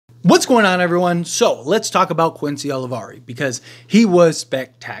What's going on, everyone? So let's talk about Quincy Olivari because he was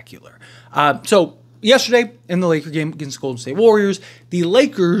spectacular. So yesterday in the Laker game against the Golden State Warriors, the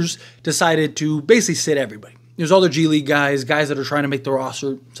Lakers decided to basically sit everybody. There's other G League guys that are trying to make the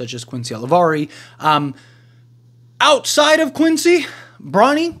roster, such as Quincy Olivari. Outside of Quincy,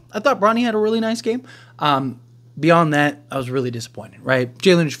 Bronny, I thought Bronny had a really nice game. Beyond that, I was really disappointed, right?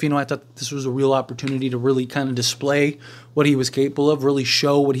 Jalen Jafino, I thought this was a real opportunity to really kind of display what he was capable of, really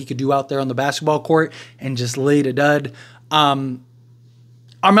show what he could do out there on the basketball court, and just laid a dud. Armel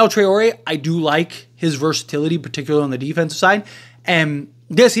Traore, I do like his versatility, particularly on the defensive side. And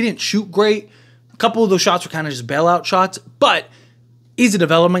yes, he didn't shoot great. A couple of those shots were kind of just bailout shots, but he's a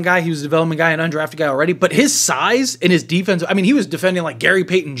development guy. He was a development guy, an undrafted guy already. But his size and his defense, I mean, he was defending like Gary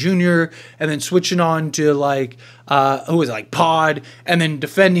Payton Jr. and then switching on to like, who was it, like Pod, and then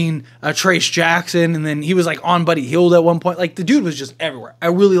defending Trace Jackson. And then he was like on Buddy Hield at one point. Like the dude was just everywhere. I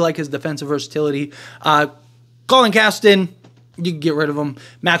really like his defensive versatility. Colin Castleton, you can get rid of him.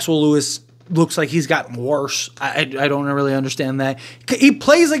 Maxwell Lewis looks like he's gotten worse. I don't really understand that. He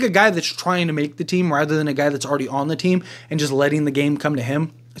plays like a guy that's trying to make the team rather than a guy that's already on the team and just letting the game come to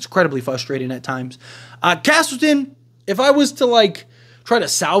him. It's incredibly frustrating at times. Castleton, if I was to like try to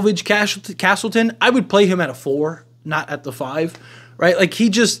salvage Castleton, I would play him at a 4, not at the 5, right? Like he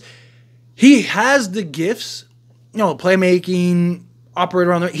has the gifts, playmaking,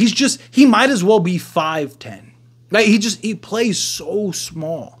 operator on there. He might as well be 5'10". Right? He plays so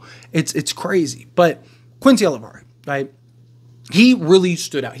small. It's crazy. But Quincy Olivari, right? He really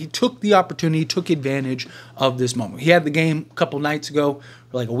stood out. He took the opportunity, took advantage of this moment. He had the game a couple nights ago, or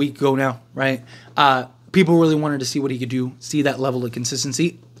like a week ago now, right? People really wanted to see what he could do, see that level of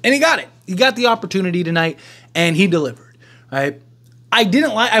consistency, and he got it. He got the opportunity tonight, and he delivered, right?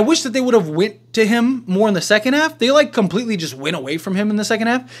 I wish that they would have went to him more in the second half. They like completely just went away from him in the second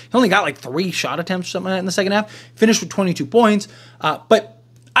half. He only got like 3 shot attempts or something like that in the second half. Finished with 22 points. But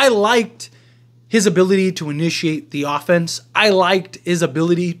I liked his ability to initiate the offense. I liked his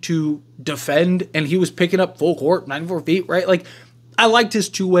ability to defend, and he was picking up full court, 94 feet, right? Like I liked his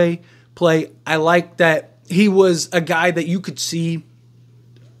two-way play. I liked that he was a guy that you could see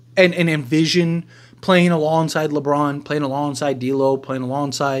and envision playing alongside LeBron, playing alongside D'Lo, playing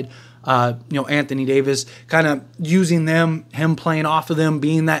alongside Anthony Davis, kind of using them, him playing off of them,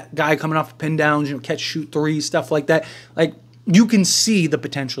 being that guy coming off of pin downs, catch, shoot threes, stuff like that. Like you can see the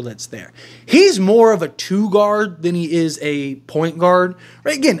potential that's there. He's more of a 2 guard than he is a point guard.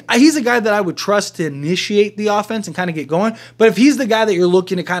 Right? Again, he's a guy that I would trust to initiate the offense and kind of get going. But if he's the guy that you're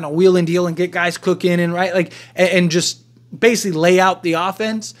looking to kind of wheel and deal and get guys cooking and and just basically lay out the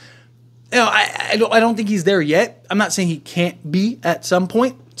offense, I don't think he's there yet. I'm not saying he can't be at some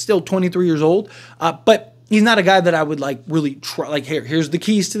point. Still 23 years old, but he's not a guy that I would like really try. Like here's the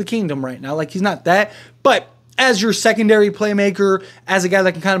keys to the kingdom right now. Like he's not that. But as your secondary playmaker, as a guy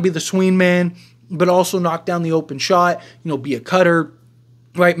that can kind of be the swing man, but also knock down the open shot, be a cutter,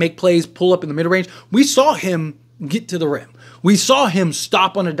 right? Make plays, pull up in the mid range. We saw him get to the rim. We saw him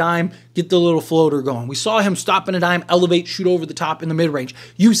stop on a dime, get the little floater going. We saw him stop on a dime, elevate, shoot over the top in the mid-range.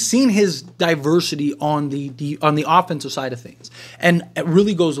 You've seen his diversity on the offensive side of things, and it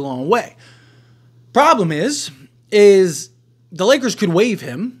really goes a long way. Problem is the Lakers could waive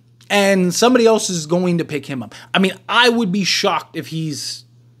him, and somebody else is going to pick him up. I mean, I would be shocked if he's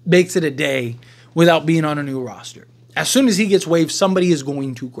makes it a day without being on a new roster. As soon as he gets waived, somebody is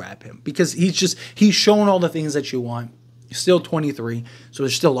going to grab him because he's shown all the things that you want. He's still 23, so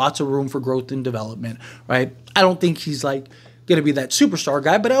there's still lots of room for growth and development, right? I don't think he's like going to be that superstar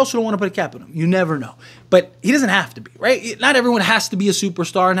guy, but I also don't want to put a cap on him. You never know. But he doesn't have to be, right? Not everyone has to be a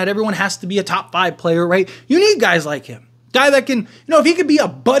superstar. Not everyone has to be a top 5 player, right? You need guys like him. Guy that can, if he could be a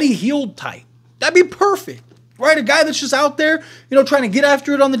Buddy Hield type, that'd be perfect. Right, a guy that's just out there, trying to get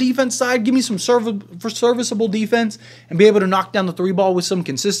after it on the defense side, give me some serviceable defense, and be able to knock down the 3 ball with some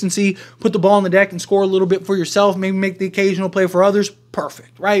consistency, put the ball on the deck and score a little bit for yourself, maybe make the occasional play for others.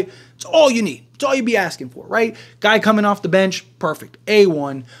 Perfect, right? It's all you need. It's all you'd be asking for, right? Guy coming off the bench, perfect.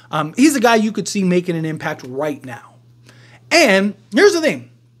 A1. He's a guy you could see making an impact right now. And here's the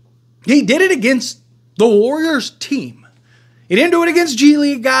thing. He did it against the Warriors team. He didn't do it against G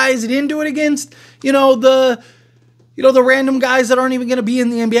League guys. He didn't do it against, the random guys that aren't even going to be in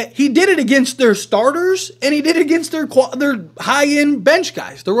the NBA. He did it against their starters, and he did it against their high-end bench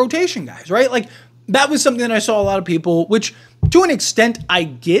guys, the rotation guys, right? Like, that was something that I saw a lot of people, which to an extent I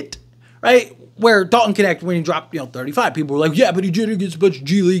get, right? Where Dalton Connect, when he dropped 35, people were like, yeah, but he did it against a bunch of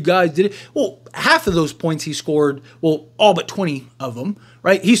G League guys, did it? Well, half of those points he scored, well, all but 20 of them,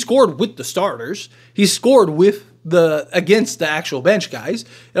 right? He scored with the starters. He scored with against the actual bench guys.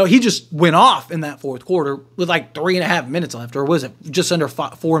 He just went off in that fourth quarter with like 3.5 minutes left, or was it just under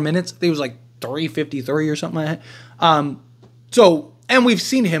 4 minutes? I think it was like 3:53 or something like that. And we've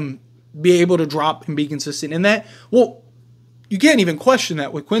seen him be able to drop and be consistent in that. Well, you can't even question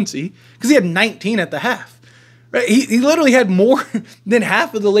that with Quincy because he had 19 at the half. Right? He literally had more than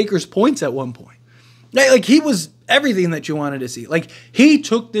half of the Lakers' points at one point. Like, he was everything that you wanted to see. Like, he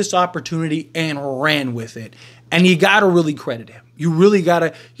took this opportunity and ran with it. And you got to really credit him. You really got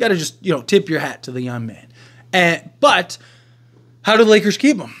to just, tip your hat to the young man. But how do the Lakers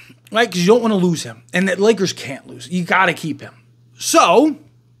keep him? Right? Because you don't want to lose him. And the Lakers can't lose. You got to keep him. So,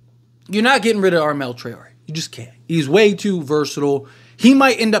 you're not getting rid of Armel Traore. You just can't. He's way too versatile. He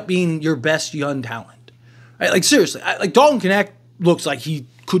might end up being your best young talent. Right? Like, seriously. Like, Dalton Knecht looks like he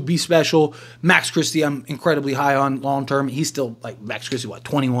could be special. Max Christie, I'm incredibly high on long term. He's still, like, Max Christie,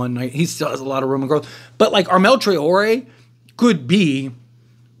 21? Right? He still has a lot of room and growth. But, like, Armel Traore could be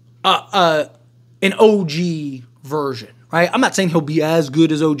an OG version. Right? I'm not saying he'll be as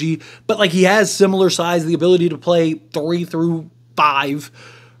good as OG, but, like, he has similar size, the ability to play 3 through 5,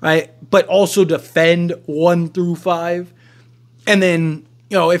 right? But also defend 1 through 5. And then,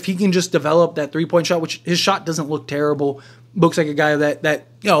 if he can just develop that 3-point shot, which his shot doesn't look terrible, looks like a guy that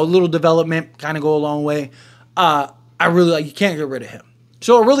a little development kind of go a long way. I really like, you can't get rid of him.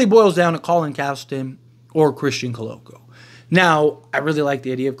 So it really boils down to Colin Castleton or Christian Koloko. Now, I really like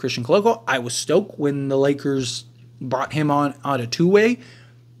the idea of Christian Koloko. I was stoked when the Lakers brought him on a two-way.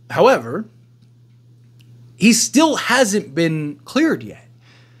 However, he still hasn't been cleared yet.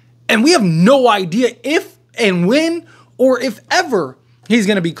 And we have no idea if and when or if ever he's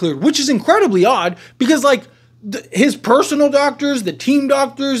going to be cleared, which is incredibly odd because, like, his personal doctors, the team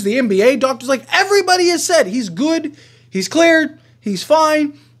doctors, the NBA doctors, like, everybody has said he's good, he's cleared, he's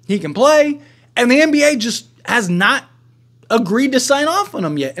fine, he can play. And the NBA just has not agreed to sign off on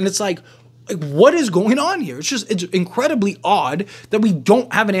him yet. And it's like, what is going on here? It's incredibly odd that we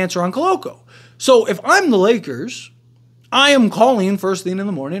don't have an answer on Koloko. So if I'm the Lakers, I am calling first thing in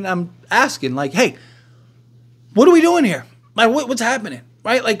the morning. I'm asking, like, hey, what are we doing here? Like, what's happening?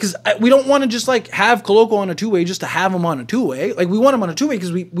 Right? Like, because we don't want to just, like, have Koloko on a two-way just to have him on a two-way. Like, we want him on a two-way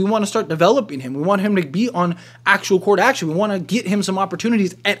because we want to start developing him. We want him to be on actual court action. We want to get him some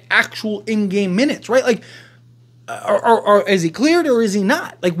opportunities at actual in-game minutes, right? Like, or is he cleared or is he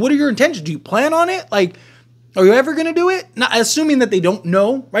not? Like, what are your intentions? Do you plan on it? Like, are you ever going to do it? Not assuming that they don't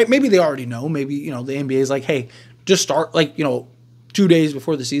know, right? Maybe they already know.Maybe, the NBA is like, hey, just start, like, 2 days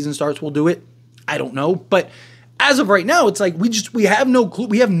before the season starts, we'll do it. I don't know. But as of right now, it's like we have no clue.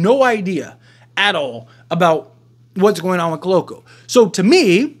 We have no idea at all about what's going on with Koloko. So to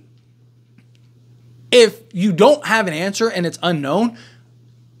me, if you don't have an answer and it's unknown,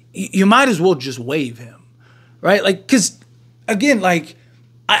 you might as well just waive him. Right? Like, because, again, like,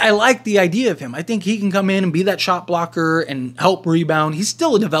 I like the idea of him. I think he can come in and be that shot blocker and help rebound. He's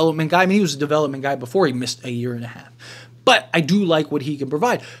still a development guy. I mean, he was a development guy before he missed a year and a half. But I do like what he can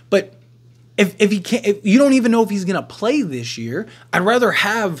provide. But if he can't, if you don't even know if he's going to play this year, I'd rather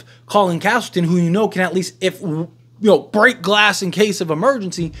have Colin Castleton, who can at least, if break glass in case of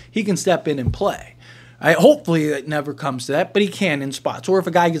emergency, he can step in and play. Hopefully it never comes to that, but he can in spots. Or if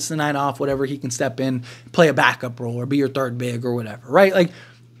a guy gets the night off, whatever, he can step in, play a backup role, or be your third big or whatever, right? Like,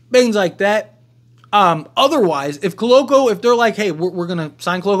 things like that. Otherwise, if they're like, hey, we're going to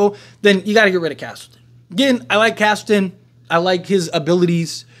sign Koloko, then you got to get rid of Castleton. Again, I like Castleton. I like his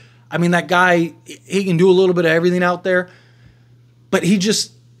abilities. I mean, that guy, he can do a little bit of everything out there. But he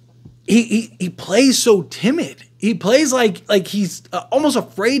just, he plays so timid. He plays like he's almost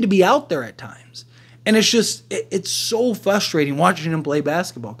afraid to be out there at times. And it's just, it's so frustrating watching him play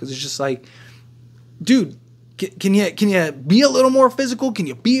basketball because it's just like, dude, can you be a little more physical? Can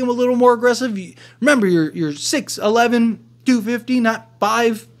you be a little more aggressive? Remember, you're 6'11", 250, not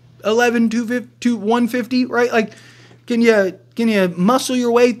 5'11", 250, 150, right? Like, can you muscle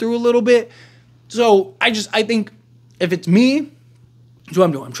your way through a little bit? So I think if it's me, that's what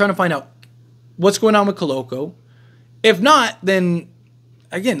I'm doing. I'm trying to find out what's going on with Koloko. If not, then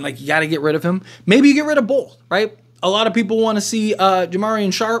again, like, you got to get rid of him. Maybe you get rid of both, right? A lot of people want to see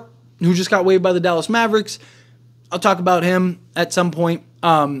Jamarian Sharp, who just got waived by the Dallas Mavericks. I'll talk about him at some point.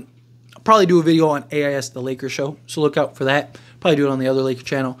 I'll probably do a video on AIS, the Lakers show, so look out for that. Probably do it on the other Lakers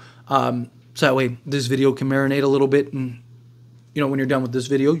channel. So that way this video can marinate a little bit, and when you're done with this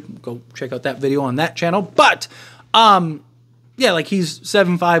video, you can go check out that video on that channel. But yeah, like, he's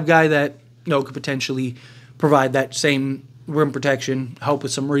 7'5" guy that could potentially provide that same rim protection, help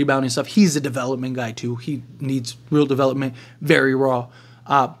with some rebounding stuff. He's a development guy too. He needs real development, very raw.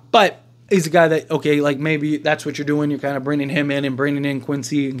 But He's a guy that, okay, like maybe that's what you're doing. You're kind of bringing him in and bringing in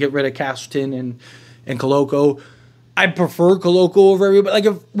Quincy and get rid of Castleton and Koloko. I prefer Koloko over everybody. Like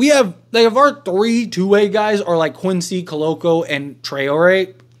if we have, like if our 3 two-way guys are like Quincy, Koloko, and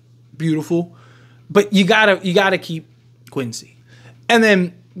Traore, beautiful. But you gotta keep Quincy. And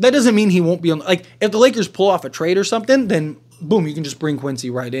then that doesn't mean he won't be on, like if the Lakers pull off a trade or something, then boom, you can just bring Quincy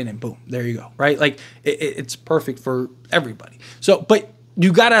right in and boom, there you go, right? Like it's perfect for everybody. So, but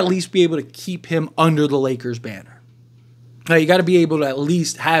you got to at least be able to keep him under the Lakers banner. You got to be able to at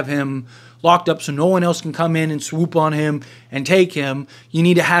least have him locked up so no one else can come in and swoop on him and take him. You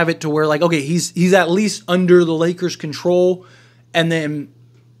need to have it to where, like, okay, he's at least under the Lakers' control. And then,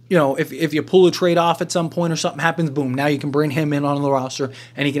 you know, if you pull a trade off at some point or something happens, boom, now you can bring him in on the roster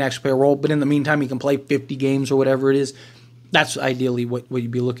and he can actually play a role. But in the meantime, he can play 50 games or whatever it is. That's ideally what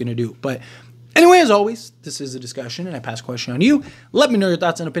you'd be looking to do. But anyway, as always, this is a discussion, and I pass a question on you. Let me know your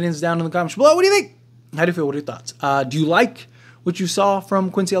thoughts and opinions down in the comments below. What do you think? How do you feel? What are your thoughts? Do you like what you saw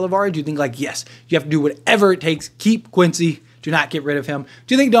from Quincy Olivari? Do you think, like, yes, you have to do whatever it takes, keep Quincy, do not get rid of him?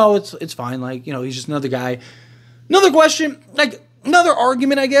 Do you think, no, it's fine, like, you know, he's just another guy? Another question, like, another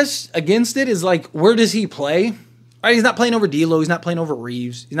argument, I guess, against it is, like, where does he play? Right, he's not playing over D'Lo. He's not playing over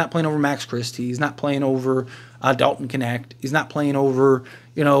Reeves. He's not playing over Max Christie. He's not playing over Dalton Connect. He's not playing over,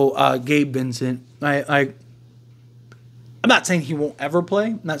 you know, Gabe Vincent. I'm not saying he won't ever play.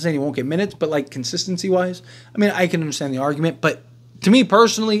 I'm not saying he won't get minutes, but like consistency-wise, I mean, I can understand the argument. But to me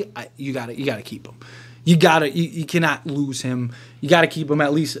personally, you gotta keep him. You cannot lose him. You gotta keep him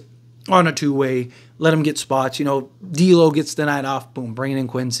at least on a two-way. Let him get spots. You know, D'Lo gets the night off. Boom, bring in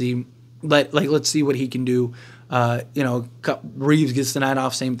Quincy. Let's see what he can do. You know, Reeves gets the night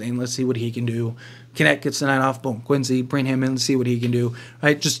off, same thing. Let's see what he can do. Connect gets the night off, boom. Quincy, bring him in, let's see what he can do.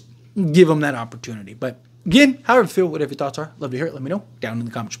 Right, just give him that opportunity. But again, however you feel, whatever your thoughts are, love to hear it. Let me know down in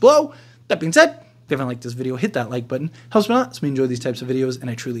the comments below. That being said, if you haven't liked this video, hit that like button. Helps me a lot. Helps me enjoy these types of videos, and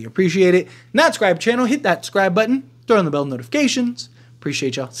I truly appreciate it. Not subscribe to the channel, hit that subscribe button, turn on the bell notifications.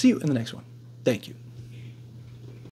 Appreciate y'all. See you in the next one. Thank you.